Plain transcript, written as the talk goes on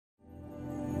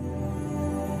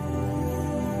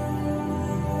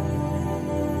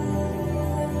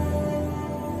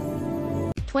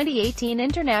2018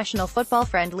 international football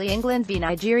friendly England v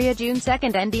Nigeria June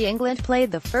 2nd. England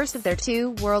played the first of their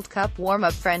two World Cup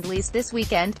warm-up friendlies this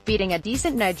weekend, beating a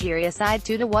decent Nigeria side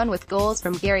 2-1 with goals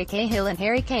from Cahill and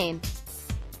Kane.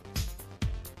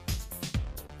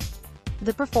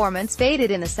 The performance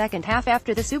faded in the second half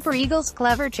after the Super Eagles'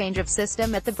 clever change of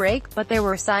system at the break, but there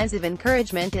were signs of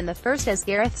encouragement in the first as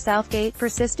Gareth Southgate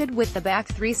persisted with the back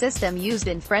three system used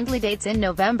in friendly dates in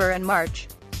November and March.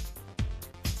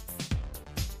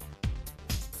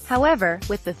 However,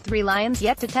 with the Three Lions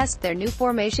yet to test their new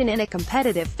formation in a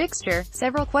competitive fixture,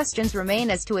 several questions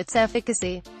remain as to its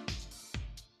efficacy.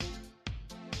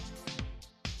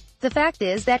 The fact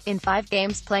is that, in 5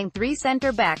 games playing 3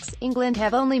 centre-backs, England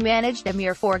have only managed a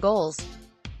mere 4 goals.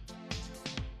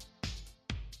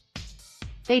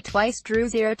 They twice drew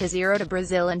 0-0 to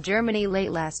Brazil and Germany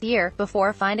late last year,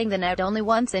 before finding the net only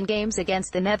once in games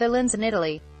against the Netherlands and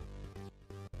Italy.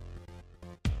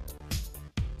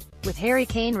 With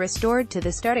Kane restored to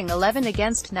the starting 11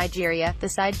 against Nigeria, the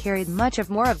side carried much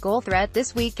more of goal threat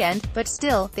this weekend, but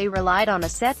still, they relied on a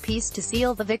set piece to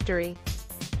seal the victory.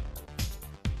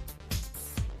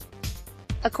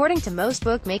 According to most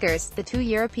bookmakers, the two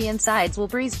European sides will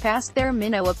breeze past their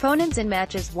minnow opponents in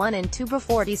matches 1 and 2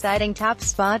 before deciding top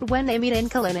spot when they meet in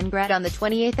Kaliningrad on the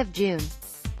 28th of June.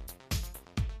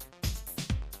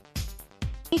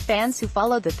 Fans who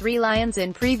followed the Three Lions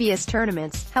in previous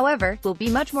tournaments, however, will be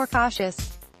much more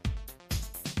cautious.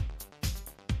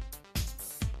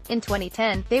 In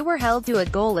 2010, they were held to a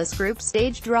goalless group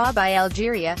stage draw by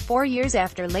Algeria, 4 years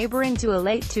after laboring to a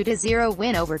late 2-0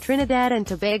 win over Trinidad and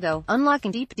Tobago,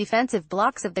 unlocking deep defensive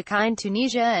blocks of the kind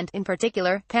Tunisia and, in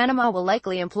particular, Panama will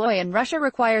likely employ. And Russia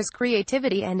requires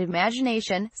creativity and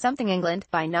imagination, something England,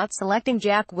 by not selecting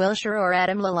Jack Wilshere or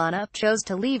Adam Lallana, chose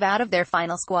to leave out of their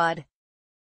final squad.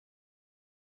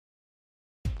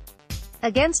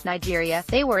 Against Nigeria,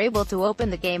 they were able to open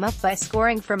the game up by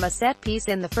scoring from a set piece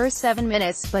in the first 7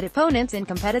 minutes, but opponents in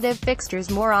competitive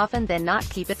fixtures more often than not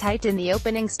keep it tight in the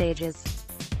opening stages.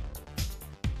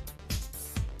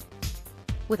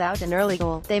 Without an early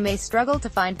goal, they may struggle to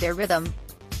find their rhythm.